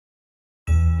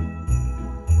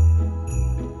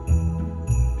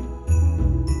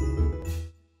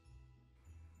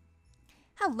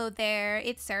Hello there,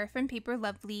 it's Sarah from Paper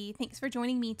Lovely. Thanks for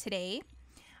joining me today.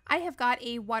 I have got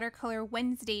a Watercolor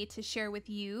Wednesday to share with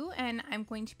you, and I'm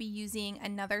going to be using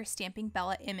another Stamping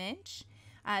Bella image.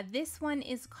 This one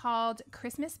is called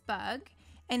Christmas Bug,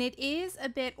 and it is a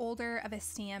bit older of a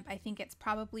stamp. I think it's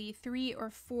probably 3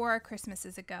 or 4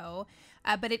 Christmases ago,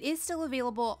 but it is still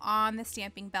available on the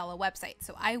Stamping Bella website,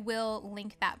 so I will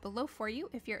link that below for you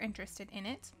if you're interested in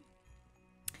it.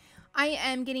 I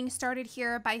am getting started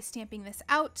here by stamping this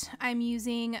out. I'm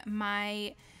using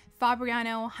my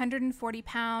Fabriano 140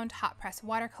 pound hot press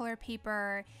watercolor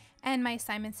paper and my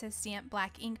Simon Says Stamp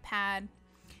black ink pad.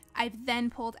 I've then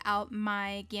pulled out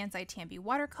my Gansai Tambi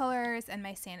watercolors and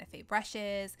my Santa Fe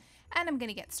brushes, and I'm going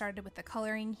to get started with the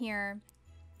coloring here.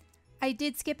 I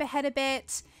did skip ahead a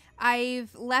bit.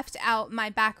 I've left out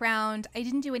my background. I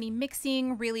didn't do any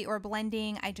mixing really or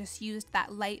blending. I just used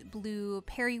that light blue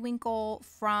periwinkle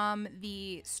from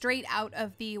the straight out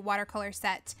of the watercolor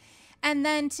set. And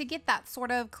then to get that sort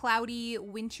of cloudy,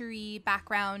 wintry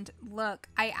background look,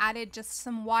 I added just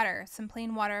some water, some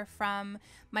plain water from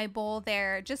my bowl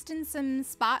there, just in some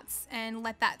spots, and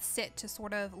let that sit to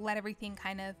sort of let everything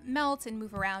kind of melt and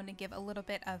move around and give a little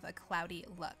bit of a cloudy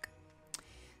look.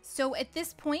 So at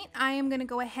this point, I am going to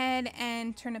go ahead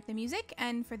and turn up the music,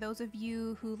 and for those of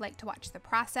you who like to watch the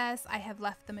process, I have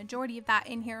left the majority of that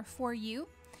in here for you.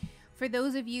 For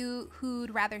those of you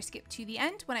who'd rather skip to the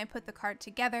end when I put the card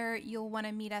together, you'll want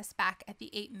to meet us back at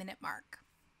the 8-minute mark.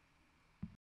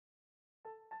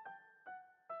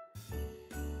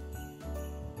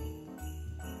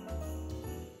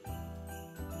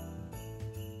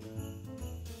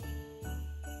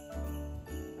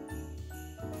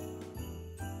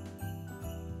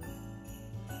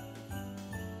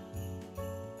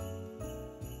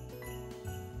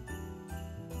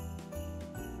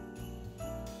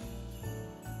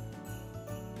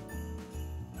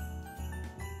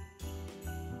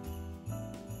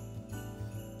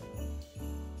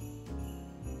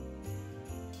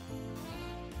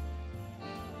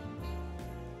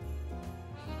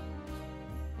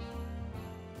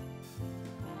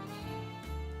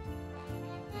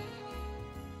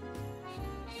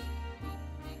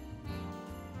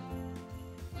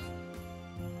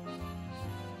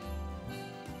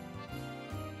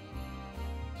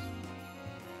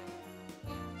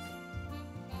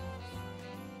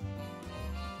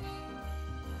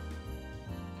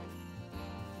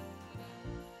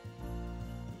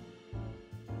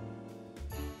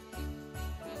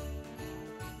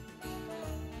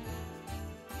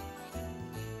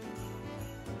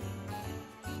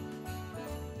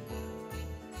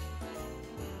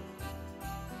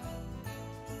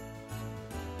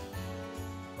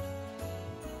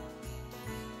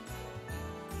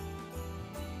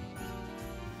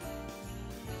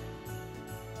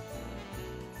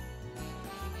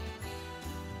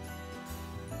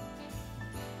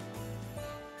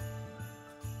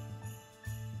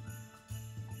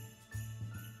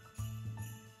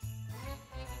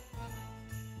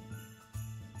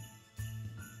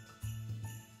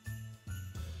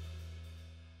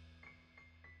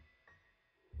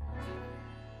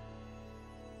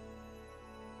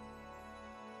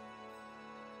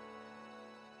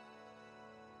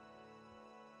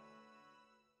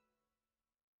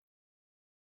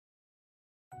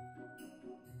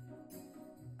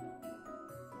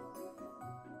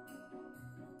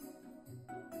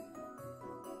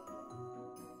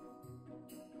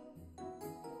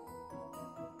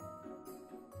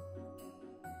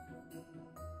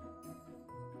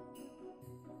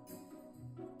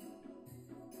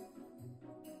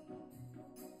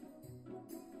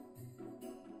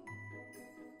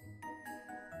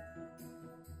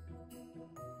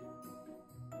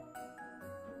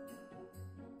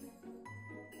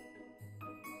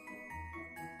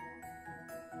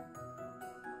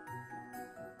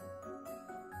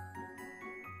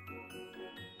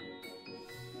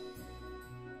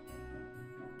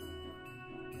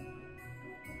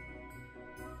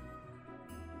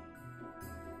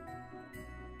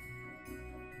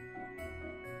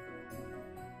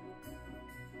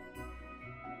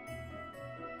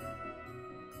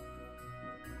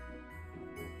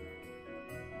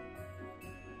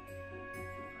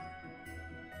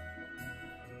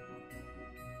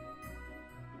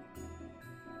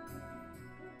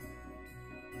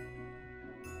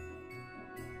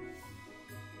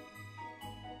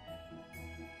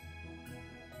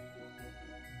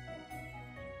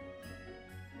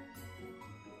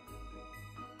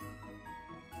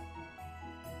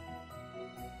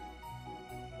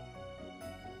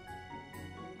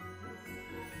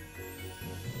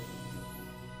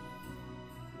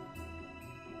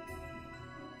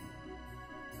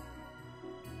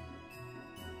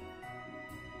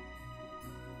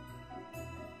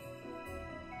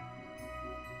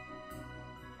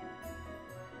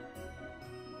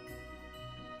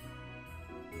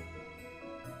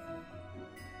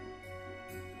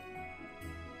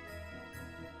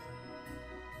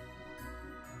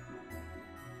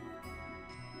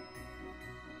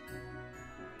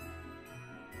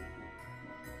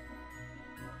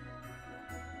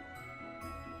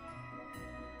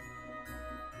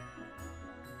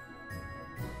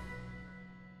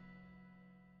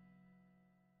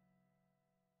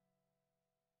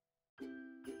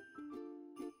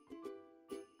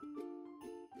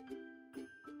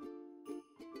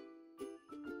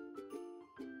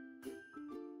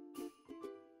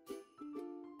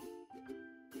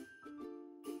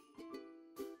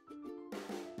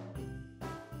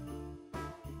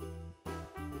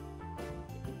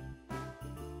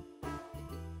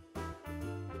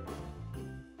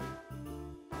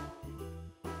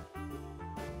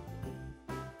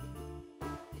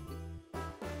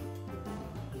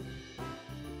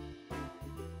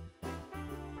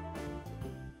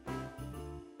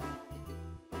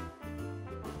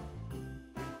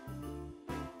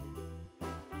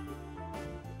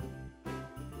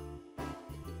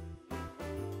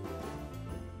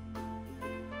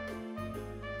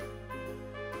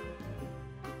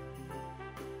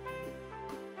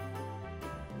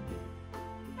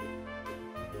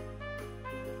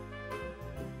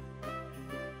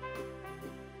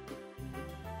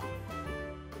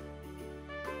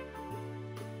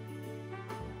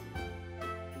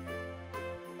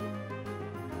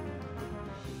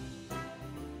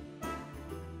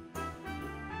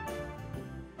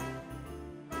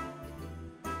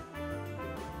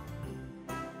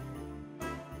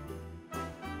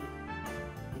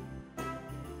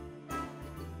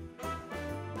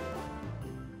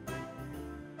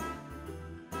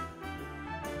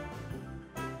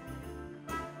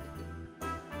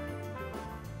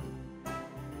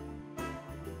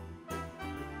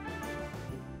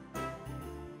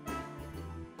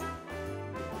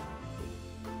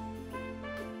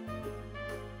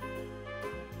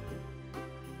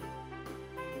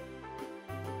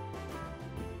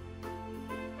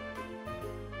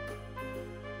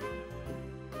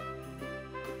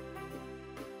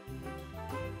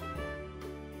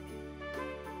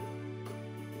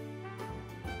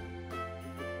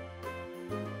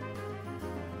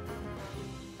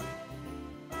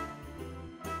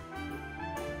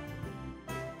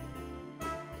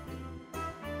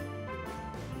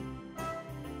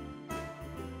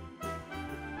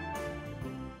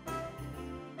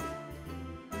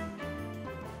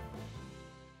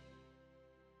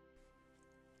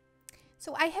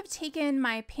 So I have taken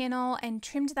my panel and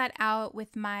trimmed that out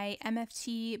with my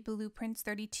MFT Blueprints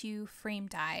 32 frame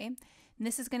die. And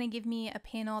this is going to give me a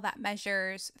panel that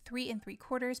measures 3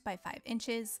 3/4 by 5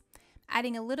 inches.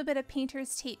 Adding a little bit of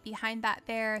painter's tape behind that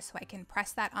there so I can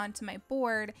press that onto my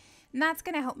board. And that's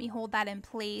going to help me hold that in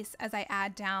place as I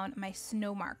add down my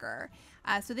snow marker.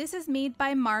 So this is made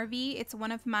by Marvy. It's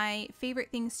one of my favorite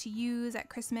things to use at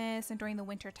Christmas and during the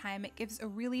winter time. It gives a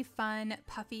really fun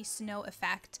puffy snow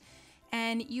effect.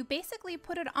 And you basically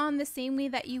put it on the same way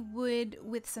that you would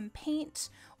with some paint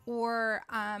or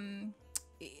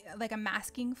like a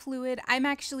masking fluid. I'm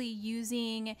actually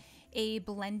using a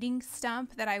blending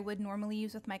stump that I would normally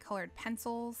use with my colored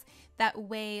pencils. That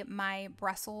way my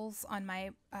bristles on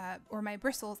my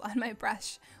bristles on my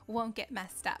brush won't get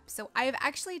messed up. So I've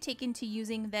actually taken to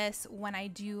using this when I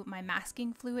do my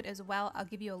masking fluid as well. I'll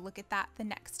give you a look at that the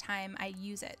next time I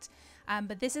use it.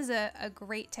 But this is a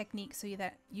great technique so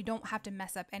that you don't have to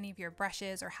mess up any of your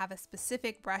brushes or have a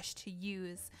specific brush to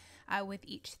use with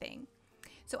each thing.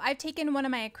 So I've taken one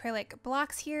of my acrylic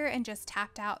blocks here and just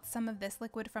tapped out some of this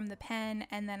liquid from the pen,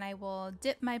 and then I will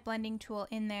dip my blending tool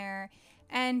in there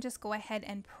and just go ahead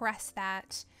and press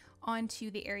that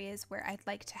onto the areas where I'd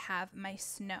like to have my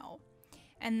snow.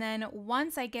 And then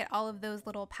once I get all of those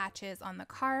little patches on the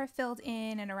car filled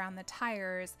in and around the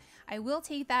tires, I will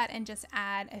take that and just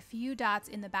add a few dots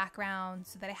in the background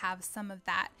so that I have some of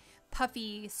that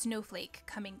puffy snowflake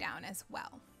coming down as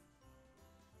well.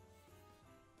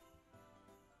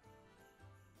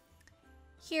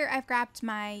 Here I've grabbed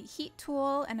my heat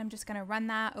tool and I'm just going to run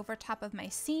that over top of my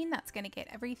scene. That's going to get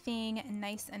everything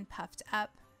nice and puffed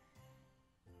up.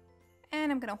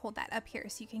 And I'm going to hold that up here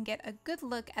so you can get a good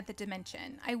look at the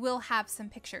dimension. I will have some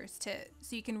pictures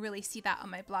so you can really see that on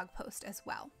my blog post as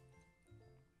well.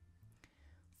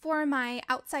 For my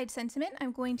outside sentiment,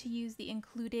 I'm going to use the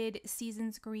included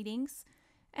Season's Greetings,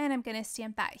 and I'm going to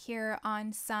stamp that here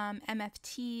on some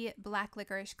MFT black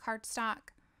licorice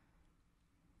cardstock.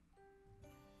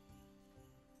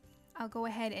 I'll go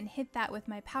ahead and hit that with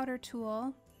my powder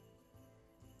tool.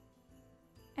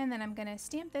 And then I'm going to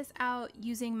stamp this out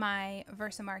using my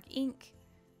Versamark ink.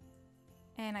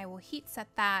 And I will heat set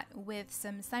that with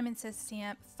some Simon Says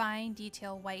Stamp Fine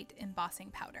Detail White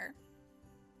embossing powder.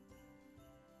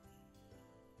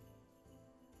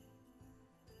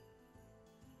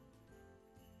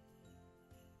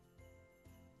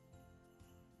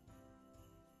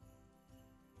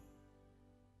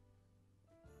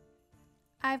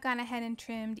 I've gone ahead and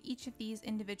trimmed each of these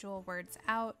individual words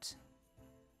out,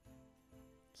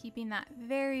 keeping that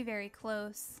very, very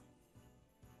close.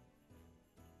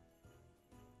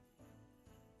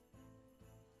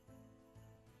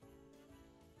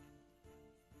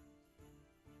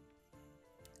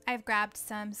 I've grabbed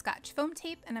some Scotch foam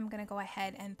tape and I'm going to go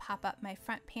ahead and pop up my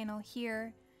front panel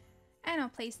here, and I'll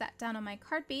place that down on my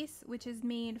card base, which is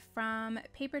made from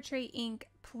Paper Tray Ink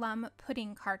Plum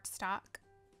Pudding cardstock.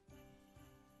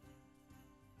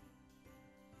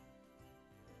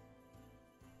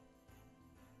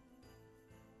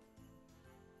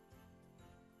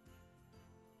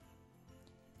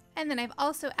 And then I've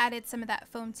also added some of that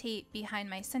foam tape behind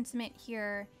my sentiment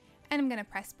here, and I'm going to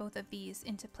press both of these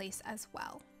into place as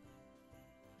well.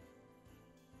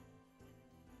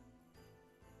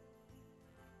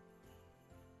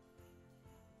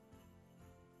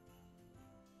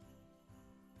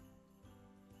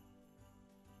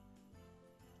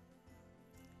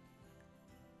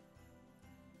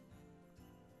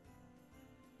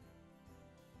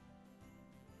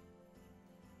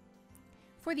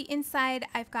 For the inside,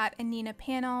 I've got a Nina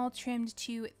panel trimmed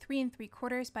to 3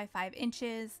 3/4 by 5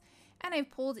 inches, and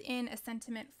I've pulled in a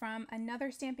sentiment from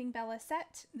another Stamping Bella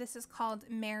set. This is called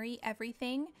Merry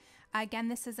Everything. Again,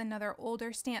 this is another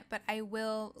older stamp, but I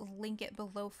will link it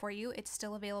below for you. It's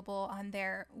still available on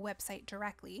their website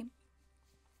directly.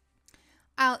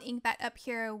 I'll ink that up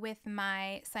here with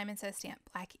my Simon Says Stamp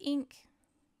black ink.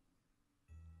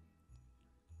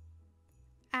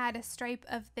 Add a stripe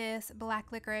of this black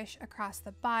licorice across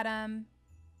the bottom.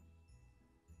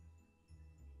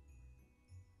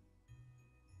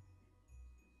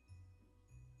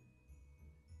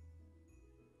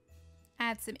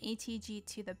 Add some ATG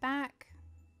to the back.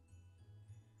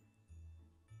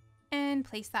 And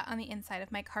place that on the inside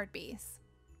of my card base.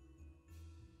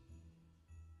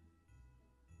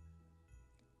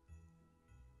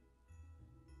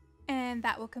 And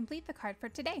that will complete the card for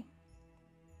today.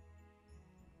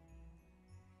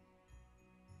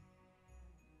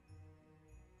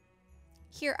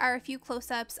 Here are a few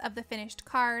close-ups of the finished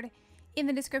card. In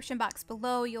the description box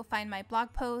below, you'll find my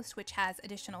blog post, which has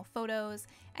additional photos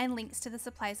and links to the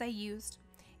supplies I used.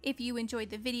 If you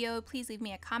enjoyed the video, please leave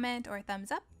me a comment or a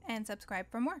thumbs up and subscribe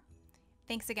for more.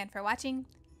 Thanks again for watching,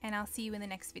 and I'll see you in the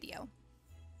next video.